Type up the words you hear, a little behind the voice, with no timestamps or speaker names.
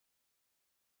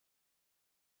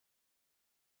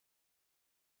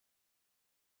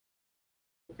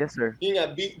Yes, sir. Yun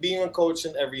nga, being a coach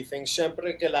and everything,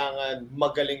 syempre kailangan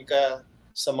magaling ka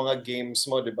sa mga games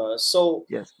mo, di ba? So,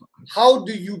 Yes. how do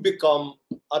you become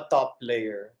a top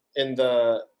player in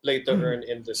the play to earn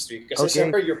industry? Kasi Okay.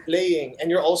 syempre you're playing and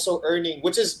you're also earning,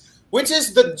 which is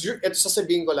the ito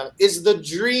sasabihin ko lang, is the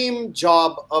dream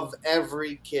job of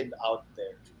every kid out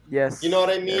there. Yes. You know what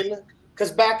I mean?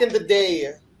 Because back in the day,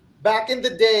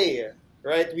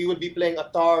 right, we would be playing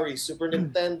Atari, Super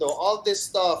Nintendo, all this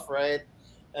stuff, right?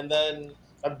 And then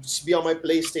I'd just be on my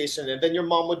PlayStation, and then your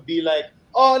mom would be like,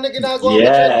 "Oh, ano ginagawa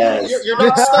mo dyan? You're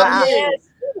not studying.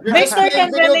 You're just Victor playing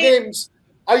can video relate. games.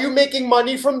 Are you making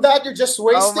money from that? You're just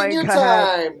wasting your God.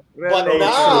 time." Well, But so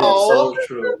now, so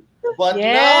true. But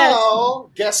Yes. now,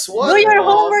 guess what? Do your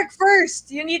Mom? homework first.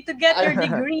 You need to get your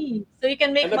degree so you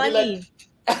can make And I'd be money.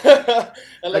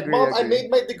 and like, Agree, Mom, I agree. made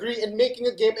my degree in making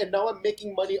a game, and now I'm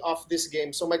making money off this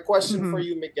game. So my question for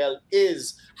you, Miguel,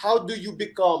 is how do you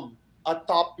become a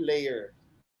top player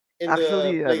in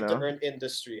Actually, the play to earn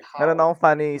industry? meron How? akong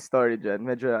funny story dyan.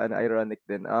 Medyo ironic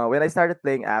din. When I started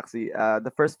playing Axie,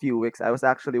 the first few weeks, I was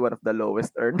actually one of the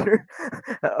lowest earner.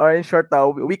 Or in short,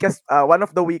 one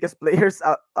of the weakest players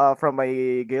from my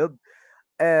guild.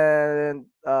 And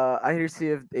I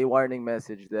received a warning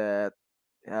message that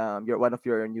one of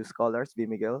your new scholars,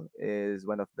 VMiguel, is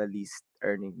one of the least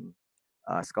earning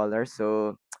scholars.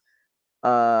 So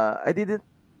I didn't.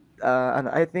 And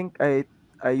I think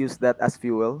I used that as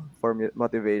fuel for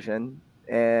motivation.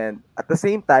 And at the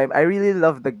same time, I really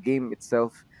love the game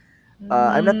itself.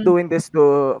 I'm not doing this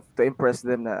to impress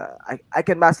them na I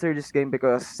can master this game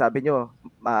because sabi nyo,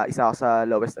 isa ako sa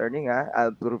lowest earning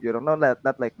I'll prove you wrong. No,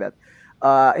 not like that.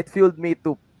 It fueled me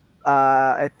to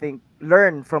I think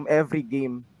learn from every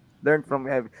game. Learn from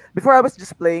every Before I was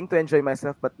just playing to enjoy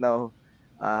myself, but now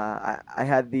I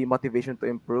had the motivation to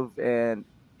improve, and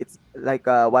it's like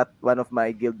what one of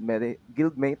my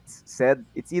guildmates said,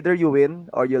 it's either you win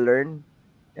or you learn,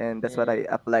 and that's what I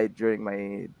applied during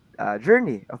my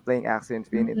journey of playing Axie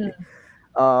Infinity.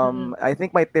 I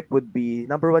think my tip would be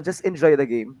number one, just enjoy the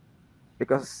game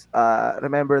because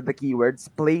remember the keywords: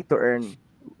 play to earn.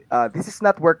 This is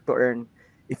not work to earn.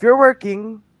 If you're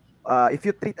working, if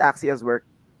you treat Axie as work,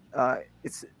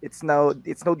 it's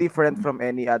no different from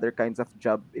any other kinds of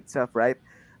job itself, right?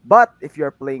 But if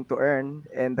you're playing to earn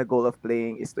and the goal of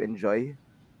playing is to enjoy,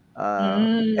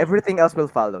 everything else will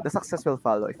follow. The success will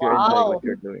follow if you're enjoying what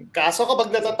you're doing. Kaso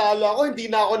kapag natatalo ako, hindi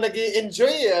na ako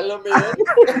nag-i-enjoy eh. Alam mo yun?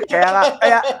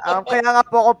 Kaya nga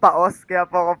po ako paos.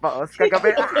 Kagabi,